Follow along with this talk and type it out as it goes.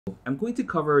I'm going to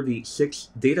cover the 6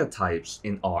 data types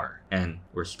in R, and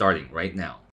we're starting right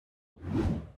now.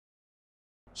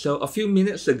 So a few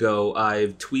minutes ago,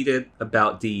 I've tweeted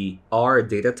about the R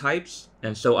data types,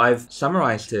 and so I've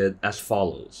summarized it as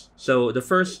follows. So the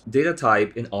first data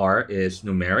type in R is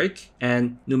numeric,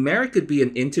 and numeric could be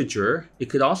an integer. It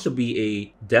could also be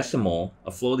a decimal,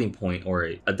 a floating point, or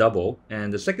a double.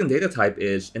 And the second data type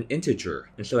is an integer.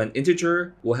 And so an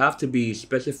integer will have to be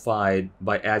specified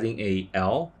by adding a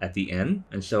L at the end.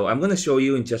 And so I'm going to show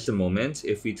you in just a moment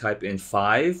if we type in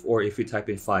 5 or if we type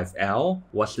in 5L,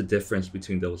 what's the difference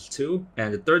between those two.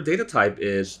 And the third data type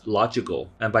is logical.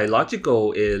 And by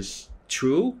logical is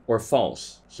true or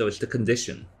false. So it's the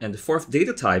condition. And the fourth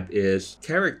data type is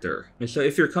character. And so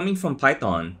if you're coming from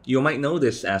Python, you might know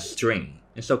this as string.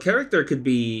 And so character could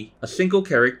be a single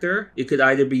character. It could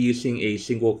either be using a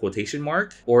single quotation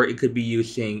mark or it could be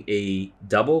using a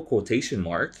double quotation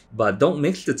mark. But don't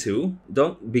mix the two.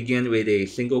 Don't begin with a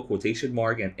single quotation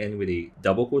mark and end with a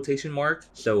double quotation mark.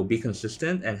 So be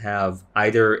consistent and have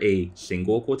either a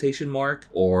single quotation mark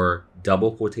or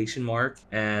double quotation mark.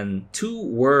 And 2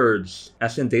 words,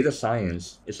 as in data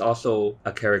science, is also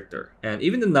a character. And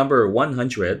even the number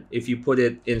 100, if you put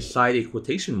it inside a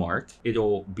quotation mark,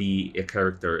 it'll be a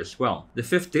character as well. The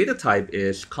fifth data type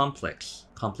is complex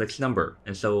number.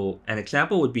 And so an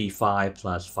example would be 5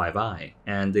 plus 5i.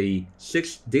 And the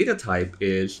sixth data type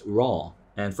is raw.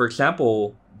 And for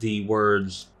example, the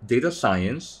words data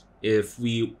science, if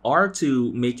we are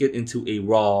to make it into a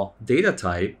raw data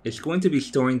type, it's going to be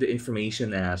storing the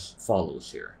information as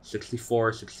follows here.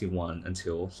 64, 61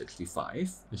 until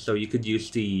 65. And so you could use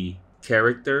the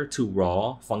character to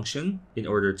raw function in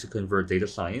order to convert data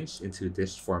science into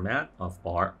this format of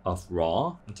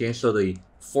raw. Okay, so the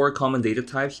 4 common data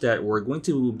types that we're going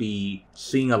to be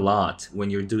seeing a lot when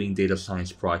you're doing data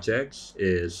science projects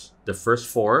is the first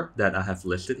 4 that I have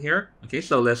listed here. Okay,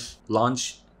 so let's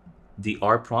launch the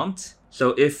R prompt.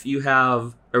 So if you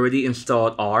have already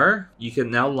installed R, you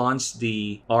can now launch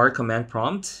the R command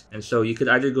prompt. And so you could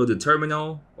either go to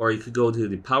terminal or you could go to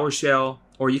the PowerShell,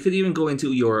 or you could even go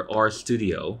into your R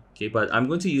Studio. Okay, but I'm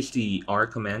going to use the R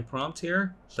command prompt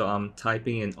here. So I'm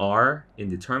typing in R in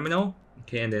the terminal.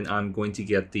 Okay, and then I'm going to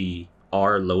get the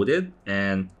R loaded.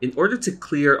 And in order to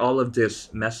clear all of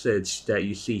this message that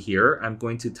you see here, I'm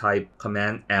going to type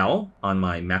Command L on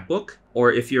my MacBook.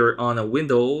 Or if you're on a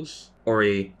Windows or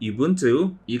a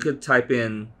Ubuntu, you could type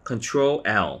in Control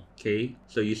L. Okay,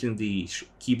 so using the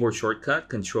keyboard shortcut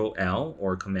Control L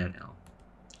or Command L,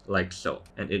 like so,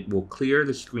 and it will clear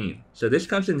the screen. So this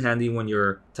comes in handy when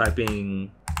you're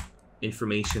typing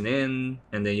information in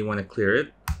and then you want to clear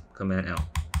it, Command L.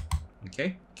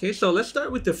 Okay, so let's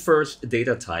start with the first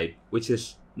data type, which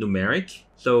is numeric.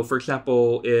 So for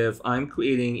example, if I'm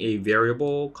creating a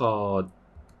variable called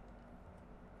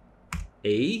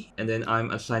A, and then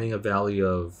I'm assigning a value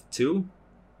of 2.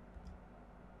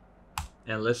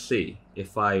 And let's see,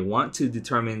 if I want to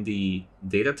determine the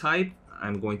data type,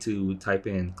 I'm going to type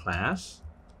in class,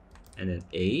 and then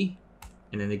A,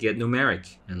 and then I get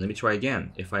numeric. And let me try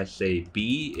again. If I say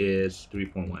B is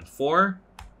 3.14,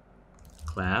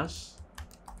 class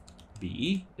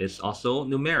B is also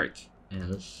numeric.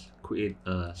 And let's create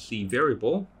a C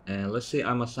variable. And let's say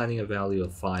I'm assigning a value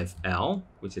of 5L,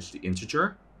 which is the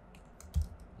integer.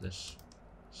 Let's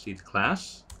see the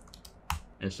class.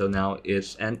 And so now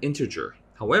it's an integer.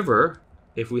 However,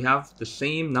 if we have the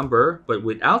same number but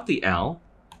without the L,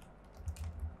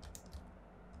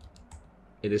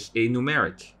 it is a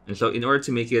numeric. And so in order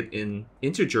to make it in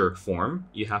integer form,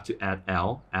 you have to add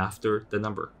L after the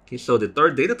number. Okay, so the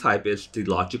third data type is the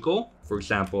logical. For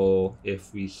example,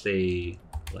 if we say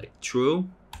like true,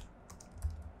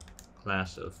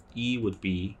 class of E would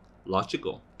be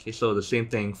logical. Okay, so the same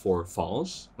thing for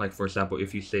false. Like for example,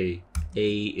 if you say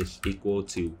A is equal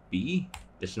to B,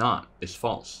 it's not, it's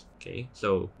false. Okay,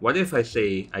 so what if I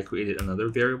say I created another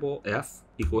variable, F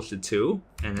equals to 2,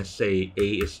 and I say A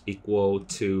is equal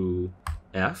to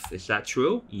F, is that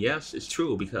true? Yes, it's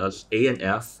true because A and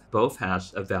F both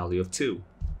has a value of 2.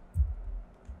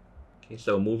 Okay,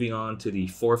 so moving on to the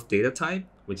fourth data type,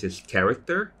 which is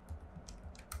character.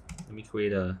 Let me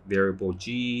create a variable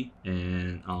G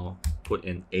and I'll put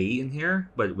an A in here,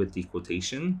 but with the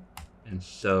quotation. And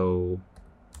so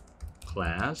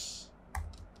class,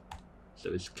 so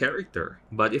it's character.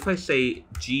 But if I say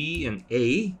G and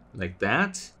A like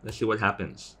that, let's see what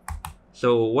happens.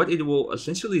 So what it will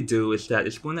essentially do is that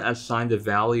it's going to assign the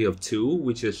value of 2,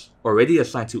 which is already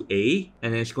assigned to A,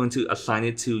 and then it's going to assign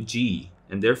it to G.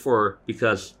 And therefore,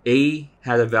 because A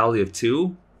had a value of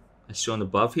 2, as shown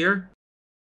above here,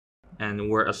 and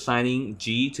we're assigning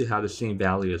G to have the same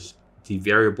value as the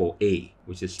variable a,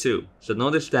 which is 2. So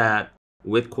notice that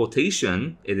with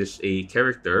quotation, it is a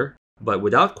character, but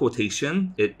without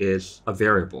quotation, it is a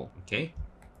variable, okay?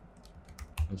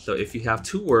 And so if you have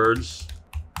 2 words,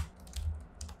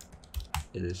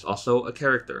 it is also a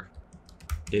character.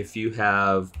 If you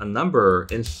have a number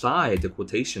inside the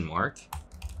quotation mark,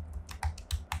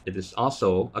 it is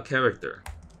also a character.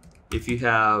 If you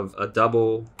have a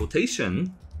double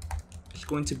quotation, it's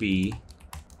going to be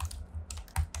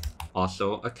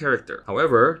also a character.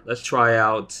 However, let's try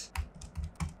out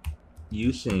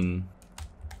using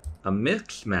a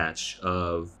mixed match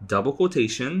of double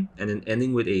quotation and then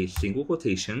ending with a single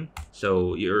quotation.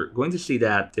 So you're going to see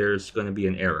that there's going to be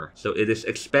an error. So it is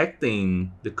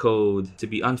expecting the code to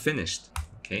be unfinished.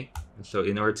 Okay. And so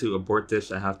in order to abort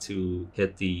this, I have to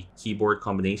hit the keyboard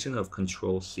combination of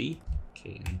Control-C.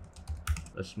 Okay.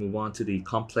 Let's move on to the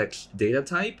complex data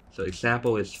type. So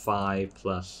example is 5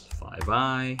 plus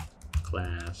 5i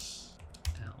class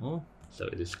L. So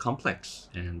it is complex.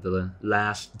 And the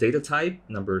last data type,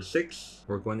 number 6,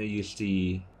 we're going to use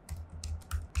the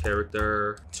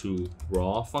character to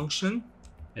raw function.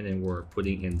 And then we're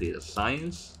putting in data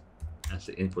science as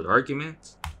the input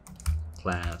argument,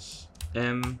 class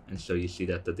M, and so you see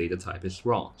that the data type is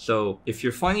raw. So if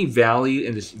you're finding value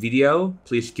in this video,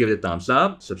 please give it a thumbs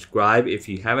up, subscribe if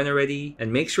you haven't already,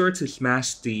 and make sure to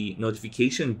smash the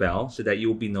notification bell so that you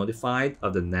will be notified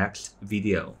of the next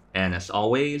video. And as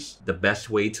always, the best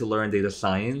way to learn data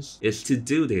science is to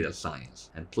do data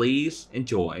science. And please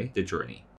enjoy the journey.